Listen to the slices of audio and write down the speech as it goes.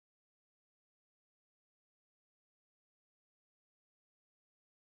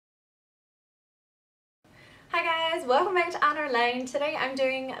Hi guys, welcome back to Arna Alayne. Today I'm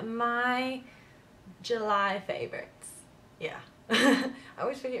doing my July favourites. Yeah, I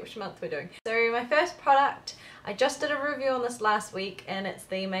always forget which month we're doing. So my first product, I just did a review on this last week and it's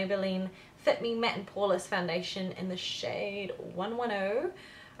the Maybelline Fit Me Matte and Poreless Foundation in the shade 110.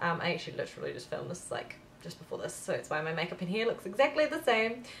 I actually literally just filmed this like just before this, so it's why my makeup in here looks exactly the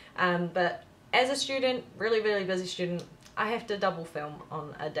same. But as a student, really busy student, I have to double film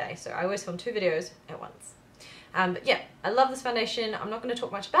on a day, so I always film 2 videos at once. But yeah, I love this foundation. I'm not going to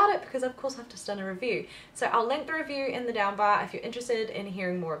talk much about it because of course I've just done a review. So I'll link the review in the down bar if you're interested in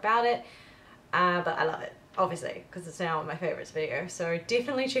hearing more about it. But I love it, obviously, because it's now my favourites video. So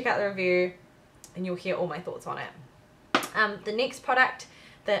definitely check out the review and you'll hear all my thoughts on it. The next product,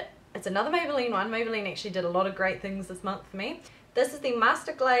 it's another Maybelline one. Maybelline actually did a lot of great things this month for me. This is the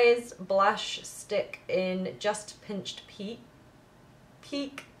Master Glaze Blush Stick in Just Pinched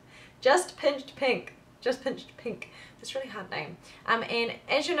Pink. Just Pinched Pink. It's a really hard name. And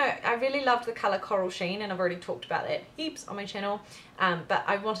as you know, I really loved the colour Coral Sheen, and I've already talked about that heaps on my channel. But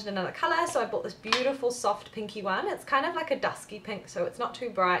I wanted another colour, so I bought this beautiful soft pinky one. It's kind of like a dusky pink, so it's not too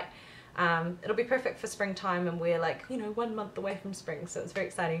bright. It'll be perfect for springtime, and we're like, you know, 1 month away from spring, so it's very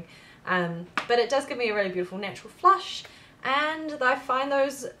exciting. But it does give me a really beautiful natural flush, and I find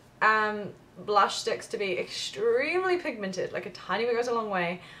those blush sticks to be extremely pigmented. Like a tiny bit goes a long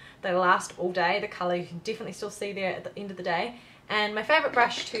way. They last all day. The colour you can definitely still see there at the end of the day. And my favourite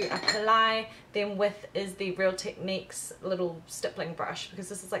brush to apply them with is the Real Techniques little stippling brush, because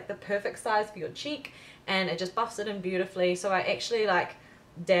this is like the perfect size for your cheek and it just buffs it in beautifully. So I actually like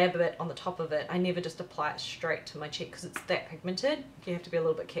dab it on the top of it. I never just apply it straight to my cheek because it's that pigmented. You have to be a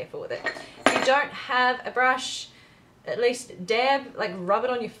little bit careful with it. If you don't have a brush, at least dab, like rub it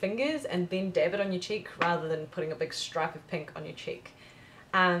on your fingers and then dab it on your cheek rather than putting a big stripe of pink on your cheek.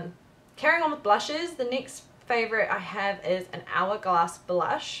 Carrying on with blushes, the next favourite I have is an Hourglass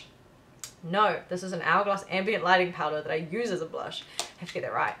blush. No, this is an Hourglass Ambient Lighting Powder that I use as a blush. I have to get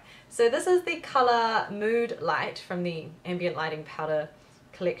that right. So this is the colour Mood Light from the Ambient Lighting Powder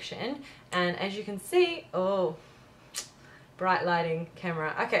collection. And as you can see, oh, bright lighting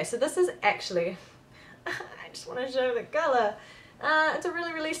camera. Okay, so this is actually, I just want to show the colour. It's a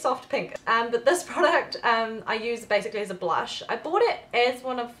really soft pink, but this product I use basically as a blush. I bought it as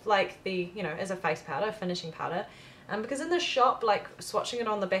one of like the, you know, as a face powder, finishing powder, because in the shop, like swatching it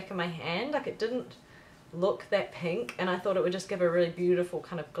on the back of my hand, like it didn't look that pink, and I thought it would just give a really beautiful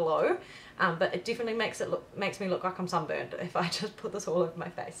kind of glow. But it definitely makes me look like I'm sunburned if I just put this all over my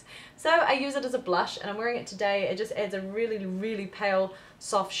face. So I use it as a blush, and I'm wearing it today. It just adds a really pale,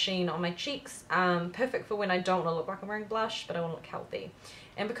 soft sheen on my cheeks. Perfect for when I don't want to look like I'm wearing blush, but I want to look healthy.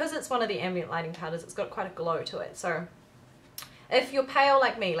 And because it's one of the ambient lighting powders, it's got quite a glow to it. So if you're pale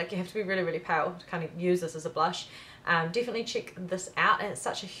like me, like you have to be really pale to kind of use this as a blush, definitely check this out. And it's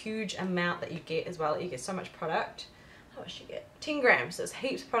such a huge amount that you get as well. You get so much product. How much you get? 10 grams. So there's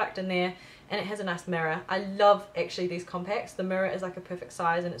heaps of product in there, and it has a nice mirror. I love actually these compacts. The mirror is like a perfect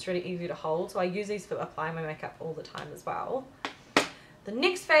size and it's really easy to hold, so I use these for applying my makeup all the time as well. The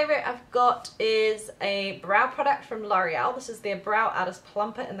next favourite I've got is a brow product from Loreal. This is their Brow Artist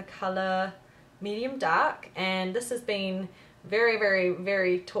Plumper in the colour Medium Dark, and this has been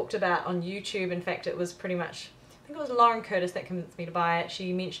very talked about on YouTube. In fact, it was pretty much, I think it was Lauren Curtis that convinced me to buy it.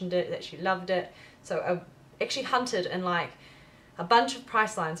 She mentioned it, that she loved it, so I actually hunted in like a bunch of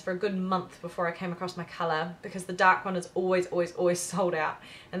price lines for a good month before I came across my colour, because the dark one is always sold out,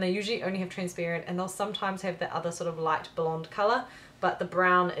 and they usually only have transparent, and they'll sometimes have the other sort of light blonde colour, but the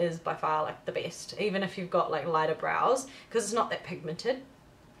brown is by far like the best, even if you've got like lighter brows, because it's not that pigmented.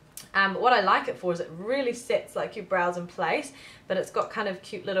 But what I like it for is it really sets like your brows in place, but it's got kind of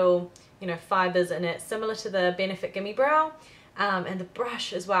cute little, you know, fibres in it, similar to the Benefit Gimme Brow. And the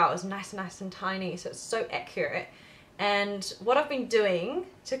brush as well is nice and tiny, so it's so accurate. And what I've been doing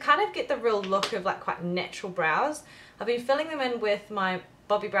to kind of get the real look of like quite natural brows, I've been filling them in with my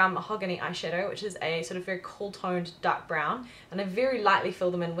Bobbi Brown Mahogany eyeshadow, which is a sort of very cool toned dark brown, and I very lightly fill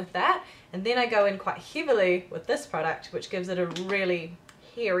them in with that, and then I go in quite heavily with this product, which gives it a really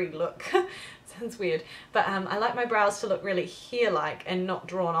hairy look. Sounds weird, but I like my brows to look really hair-like and not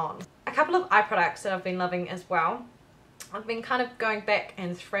drawn on. A couple of eye products that I've been loving as well. I've been kind of going back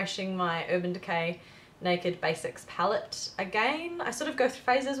and thrashing my Urban Decay Naked Basics palette again. I sort of go through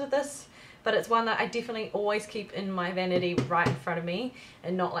phases with this, but it's one that I definitely always keep in my vanity right in front of me,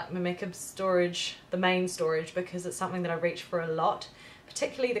 and not like my makeup storage, the main storage, because it's something that I reach for a lot,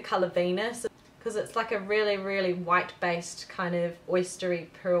 particularly the colour Venus, because it's like a really white based kind of oystery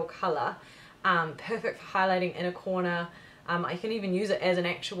pearl colour. Perfect for highlighting in a corner. I can even use it as an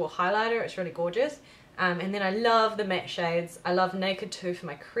actual highlighter. It's really gorgeous. And then I love the matte shades. I love Naked 2 for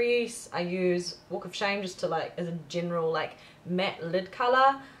my crease. I use Walk of Shame just to like as a general like matte lid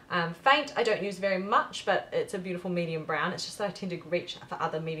colour. Faint I don't use very much, but it's a beautiful medium brown. It's just that I tend to reach for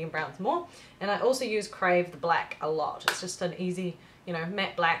other medium browns more. And I also use Crave the black a lot. It's just an easy, you know,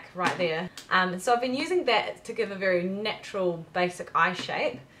 matte black right there. So I've been using that to give a very natural basic eye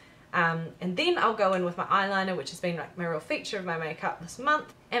shape. And then I'll go in with my eyeliner, which has been like my real feature of my makeup this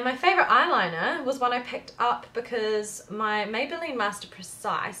month. And my favourite eyeliner was one I picked up because my Maybelline Master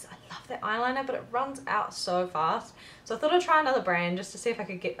Precise, I love that eyeliner, but it runs out so fast. So I thought I'd try another brand just to see if I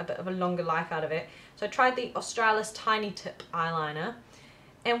could get a bit of a longer life out of it. So I tried the Australis Tiny Tip eyeliner.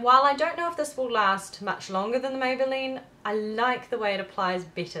 And while I don't know if this will last much longer than the Maybelline, I like the way it applies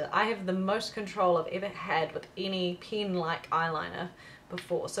better. I have the most control I've ever had with any pen-like eyeliner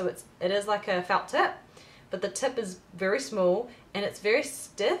before. So it is like a felt tip, but the tip is very small and it's very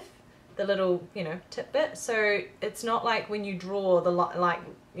stiff, the little, you know, tip bit. So it's not like when you draw the like,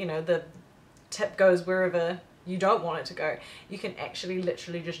 you know, the tip goes wherever you don't want it to go. You can actually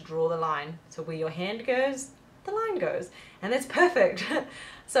literally just draw the line. So where your hand goes, the line goes, and that's perfect.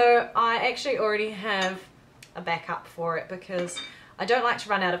 So I actually already have a backup for it because I don't like to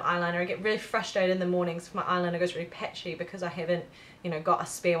run out of eyeliner. I get really frustrated in the mornings if my eyeliner goes really patchy because I haven't, you know, got a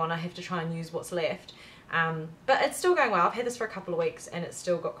spare one. I have to try and use what's left. But it's still going well. I've had this for a couple of weeks and it's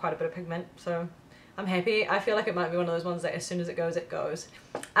still got quite a bit of pigment, so I'm happy. I feel like it might be one of those ones that as soon as it goes, it goes.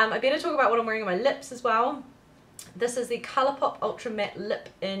 I better talk about what I'm wearing on my lips as well. This is the Colourpop Ultra Matte Lip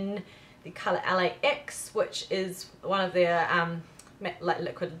in the colour LAX, which is one of their matte, like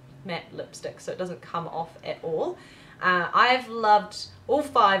liquid matte lipsticks, so it doesn't come off at all. I've loved all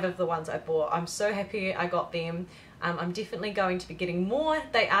 5 of the ones I bought. I'm so happy I got them. I'm definitely going to be getting more.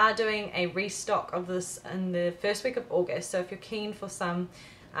 They are doing a restock of this in the first week of August, so if you're keen for some,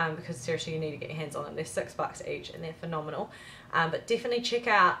 because seriously you need to get your hands on them, they're $6 each and they're phenomenal. But definitely check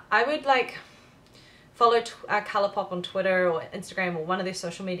out, I would like follow Colourpop on Twitter or Instagram or one of their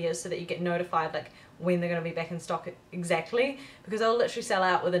social medias so that you get notified like when they're going to be back in stock exactly, because they'll literally sell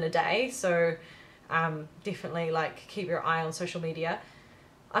out within a day. So definitely like keep your eye on social media.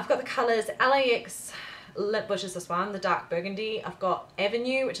 I've got the colours LAX Lip, which is this one, the dark burgundy. I've got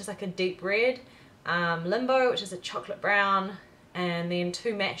Avenue, which is like a deep red, Limbo, which is a chocolate brown, and then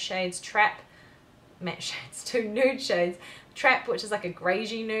 2 matte shades, two nude shades, Trap, which is like a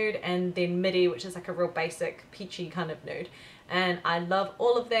greigey nude, and then Midi, which is like a real basic peachy kind of nude. And I love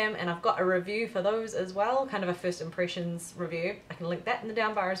all of them, and I've got a review for those as well, kind of a first impressions review. I can link that in the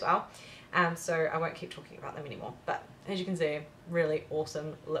down bar as well. So I won't keep talking about them anymore, but as you can see, really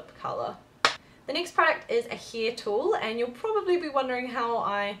awesome lip colour. The next product is a hair tool, and you'll probably be wondering how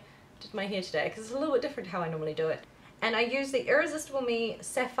I did my hair today because it's a little bit different to how I normally do it. And I use the Irresistible Me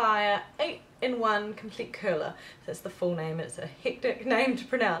Sapphire 8-in-1 Complete Curler. That's the full name. It's a hectic name to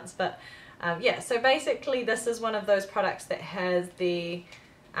pronounce, but yeah, so basically this is one of those products that has the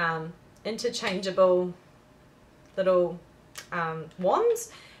interchangeable little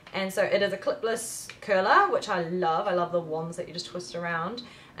wands. And so it is a clipless curler, which I love. I love the wands that you just twist around.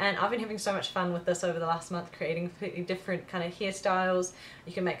 And I've been having so much fun with this over the last month, creating completely different kind of hairstyles.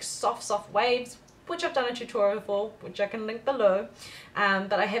 You can make soft waves, which I've done a tutorial for, which I can link below.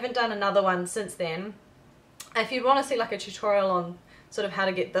 But I haven't done another one since then. If you want to see like a tutorial on sort of how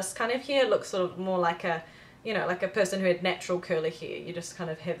to get this kind of hair, it looks sort of more like a, you know, like a person who had natural curly hair. You just kind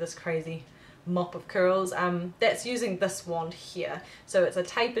of have this crazy mop of curls. That's using this wand here. So it's a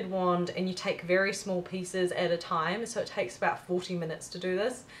tapered wand and you take very small pieces at a time, so it takes about 40 minutes to do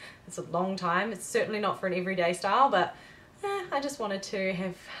this. It's a long time. It's certainly not for an everyday style, but I just wanted to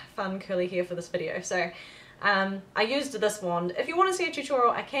have fun curly hair for this video. So I used this wand. If you want to see a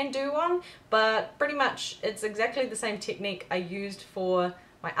tutorial, I can do one, but pretty much it's exactly the same technique I used for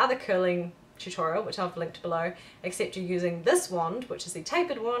my other curling tutorial, which I've linked below, except you're using this wand, which is the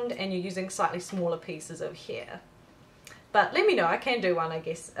tapered wand, and you're using slightly smaller pieces of hair. But let me know, I can do one, I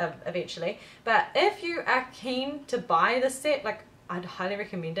guess, eventually. But if you are keen to buy this set, like, I'd highly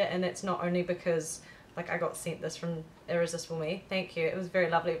recommend it, and that's not only because like I got sent this from Irresistible Me, thank you, it was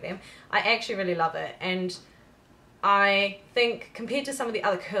very lovely of them. I actually really love it, and I think compared to some of the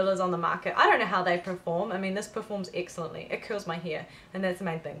other curlers on the market, I don't know how they perform. I mean, this performs excellently. It curls my hair, and that's the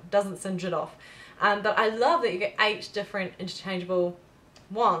main thing. It doesn't singe it off. But I love that you get 8 different interchangeable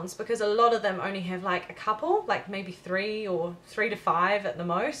wands, because a lot of them only have like a couple, like maybe 3 or 3 to 5 at the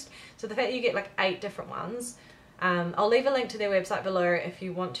most. So the fact that you get like 8 different ones, I'll leave a link to their website below if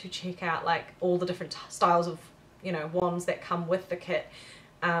you want to check out like all the different styles of, you know, wands that come with the kit.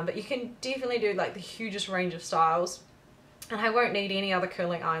 But you can definitely do like the hugest range of styles. and I won't need any other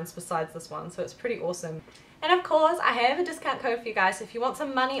curling irons besides this one, so it's pretty awesome. And of course, I have a discount code for you guys, so if you want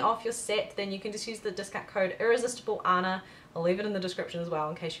some money off your set, then you can just use the discount code Irresistible Arna. I'll leave it in the description as well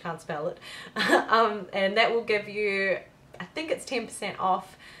in case you can't spell it. And that will give you, I think it's 10%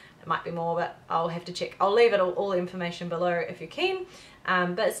 off. It might be more, but I'll have to check. I'll leave it all the information below if you're keen.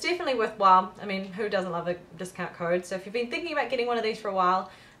 But it's definitely worthwhile. I mean, who doesn't love a discount code? So if you've been thinking about getting one of these for a while,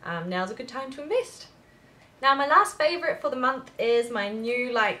 now's a good time to invest. Now my last favourite for the month is my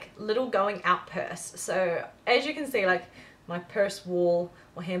new like little going out purse. So as you can see, like my purse wall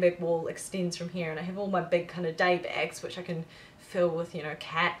or handbag wall extends from here, and I have all my big kind of day bags which I can fill with, you know,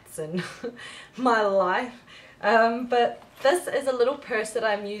 cats and my life. But this is a little purse that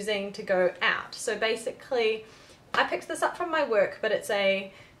I'm using to go out. So basically I picked this up from my work, but it's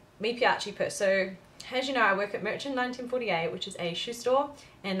a Piaci purse. So as you know, I work at Merchant 1948, which is a shoe store,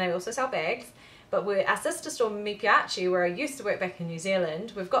 and they also sell bags. But our sister store, Piaci, where I used to work back in New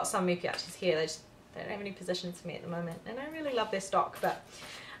Zealand, we've got some Piacis here. They don't have any positions for me at the moment, and I really love their stock, but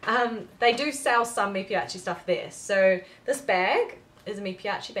they do sell some Piaci stuff there. So this bag is a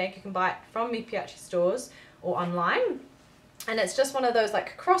Piaci bag. You can buy it from Piaci stores or online, and it's just one of those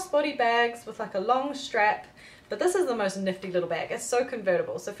like crossbody bags with like a long strap. But this is the most nifty little bag. It's so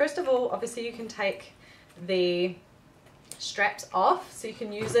convertible. So first of all, obviously you can take the straps off, so you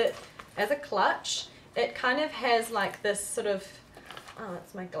can use it as a clutch. It kind of has like this sort of, oh,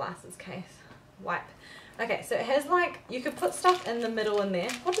 it's my glasses case, wipe. Okay, so it has like, you could put stuff in the middle in there.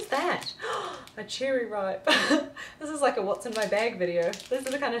 What is that? A cherry ripe. This is like a what's in my bag video. These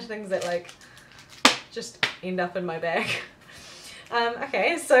are the kind of things that like just end up in my bag.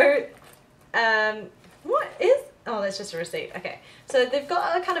 Okay, so what is, oh, that's just a receipt. Okay, so they've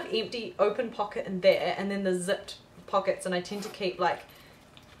got a kind of empty open pocket in there, and then the zipped pockets, and I tend to keep like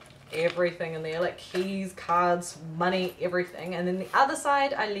everything in there, like keys, cards, money, everything. And then the other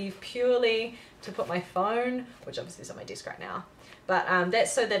side I leave purely to put my phone, which obviously is on my desk right now, but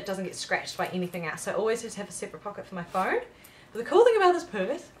that's so that it doesn't get scratched by anything else. So I always just have a separate pocket for my phone. But the cool thing about this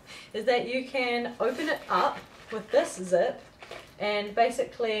purse is that you can open it up with this zip, and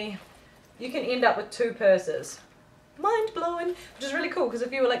basically you can end up with two purses. Mind blowing, which is really cool, because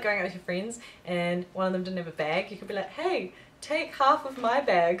if you were like going out with your friends and one of them didn't have a bag, you could be like, hey, take half of my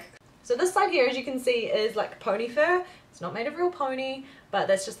bag. So this side here, as you can see, is like pony fur. It's not made of real pony, but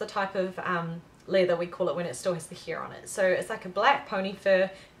that's just the type of leather we call it when it still has the hair on it. So it's like a black pony fur,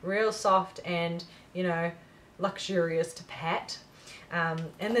 real soft and, you know, luxurious to pat. And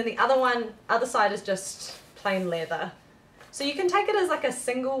then the other side is just plain leather. So you can take it as like a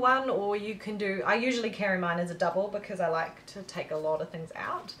single one, or you can do, I usually carry mine as a double because I like to take a lot of things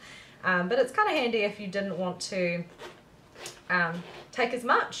out. But it's kind of handy if you didn't want to take as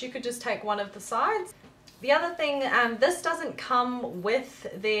much. You could just take one of the sides. The other thing, this doesn't come with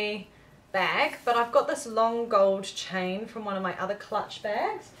the bag, but I've got this long gold chain from one of my other clutch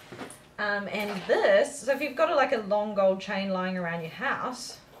bags. And this, so if you've got like a long gold chain lying around your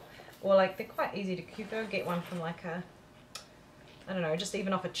house, or like they're quite easy to keep, get one from like a, I don't know, just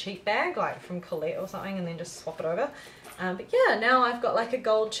even off a cheap bag like from Colette or something, and then just swap it over. But yeah, now I've got like a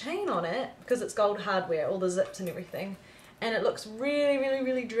gold chain on it because it's gold hardware, all the zips and everything. And it looks really, really,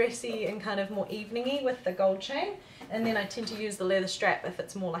 really dressy and kind of more evening-y with the gold chain. And then I tend to use the leather strap if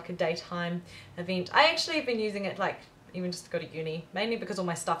it's more like a daytime event. I actually have been using it like even just to go to uni, mainly because all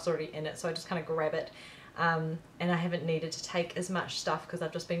my stuff's already in it, so I just kind of grab it. And I haven't needed to take as much stuff because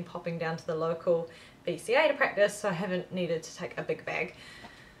I've just been popping down to the local BCA to practice, so I haven't needed to take a big bag.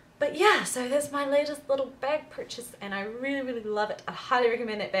 But yeah, so that's my latest little bag purchase, and I really, really love it. I highly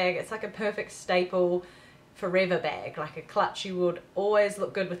recommend that bag. It's like a perfect staple forever bag, like a clutch. You would always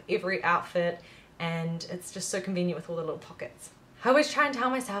look good with every outfit, and it's just so convenient with all the little pockets. I always try and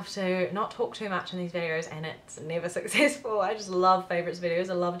tell myself to not talk too much in these videos, and it's never successful. I just love favorites videos.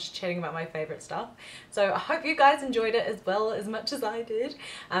 I love just chatting about my favorite stuff. So I hope you guys enjoyed it as much as I did.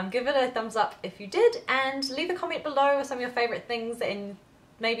 Give it a thumbs up if you did, and leave a comment below with some of your favorite things and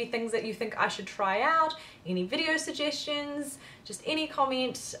maybe things that you think I should try out, any video suggestions, just any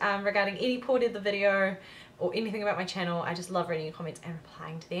comments regarding any part of the video or anything about my channel. I just love reading your comments and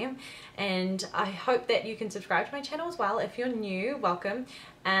replying to them. And I hope that you can subscribe to my channel as well. If you're new, welcome.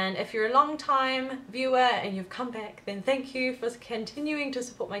 And if you're a long time viewer and you've come back, then thank you for continuing to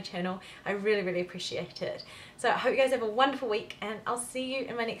support my channel. I really, really appreciate it. So I hope you guys have a wonderful week, and I'll see you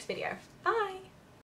in my next video. Bye!